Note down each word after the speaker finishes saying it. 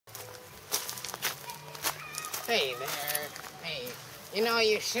Hey there. Hey,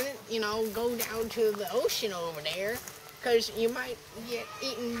 you shouldn't, go down to the ocean over there, because you might get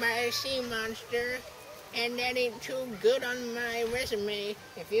eaten by a sea monster, and that ain't too good on my resume.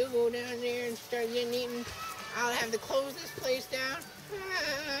 If you go down there and start getting eaten, I'll have to close this place down.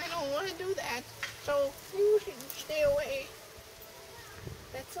 I don't want to do that, so you should stay away.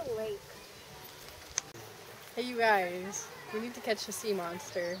 That's a lake. Hey, you guys. We need to catch the sea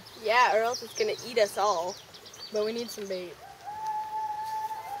monster. Yeah, or else it's gonna eat us all. But we need some bait.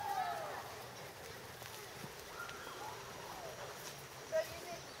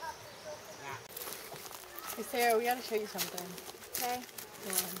 Hey, Sarah, we gotta show you something. Okay.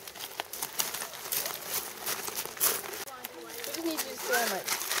 Come on. We just need you to stand like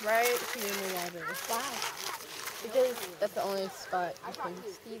right here in the water. Why? Because that's the only spot you can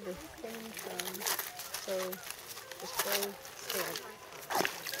see the thing from. So just go stand.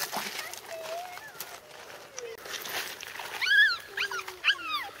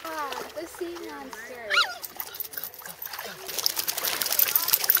 Ah, the sea monster.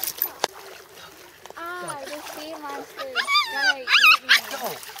 Ah, the sea monster is gonna eat me.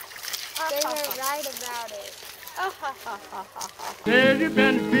 They were right about it. Says you've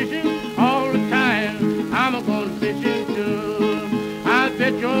been fishing all the time. I'm gonna fishing too. I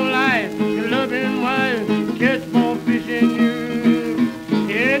bet your life, your loving wife, catch more fish than you.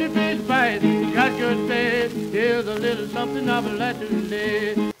 Any fish bite, got your bed. Here's a little something I would like to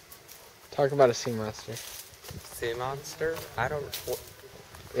say. Talk about a sea monster. Sea monster? I don't.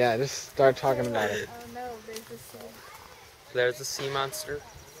 Yeah, just start talking about it. Oh no, there's a sea. There's a sea monster.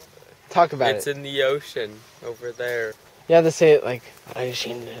 Talk about It's it. in the ocean over there. You have to say it like,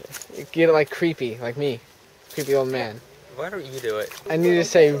 get it like creepy, like me. Creepy old man. Why don't you do it? I need to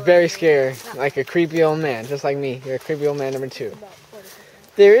say very scared, like a creepy old man, just like me. You're a creepy old man number 2.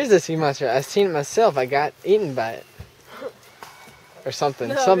 There is a sea monster. I've seen it myself. I got eaten by it. Or something.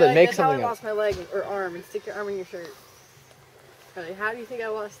 No, something. like, Make that's how something I up. lost my leg or arm, and stick your arm in your shirt. Like, how do you think I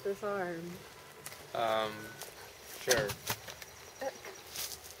lost this arm? Sure.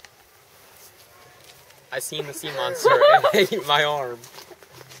 I seen the sea monster and it ate my arm.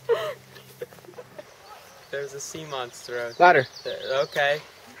 There's a sea monster out Louder. there. Okay.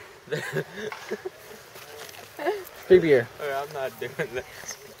 Creepier. I'm not doing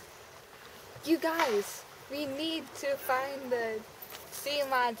this. You guys, we need to find the sea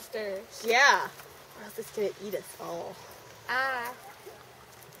monster. Yeah. Or else it's gonna eat us all. Ah.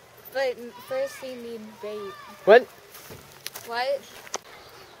 But first we need bait. What? What?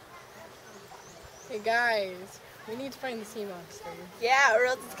 Hey guys, we need to find the sea monster. Yeah, or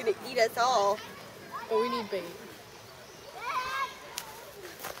else it's gonna eat us all. But we need bait.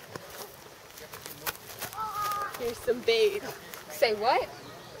 Here's some bait. Say what?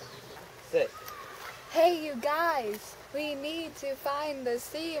 Sit. Hey, you guys, we need to find the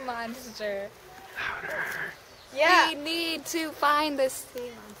sea monster. Louder. Yeah. We need to find the sea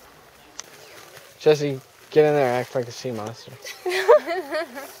monster. Jesse, get in there and act like a sea monster.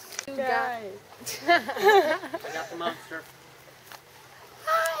 You guys. I got the monster.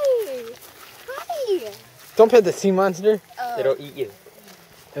 Hi. Hi. Don't pet the sea monster. It'll eat you.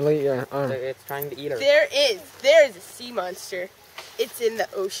 It'll eat your arm. It's trying to eat her. There is a sea monster. It's in the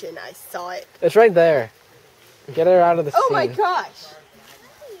ocean. I saw it. It's right there. Get her out of the sea. Oh my gosh.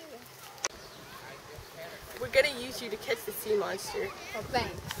 We're gonna use you to catch the sea monster. Well,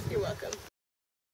 thanks. You're welcome.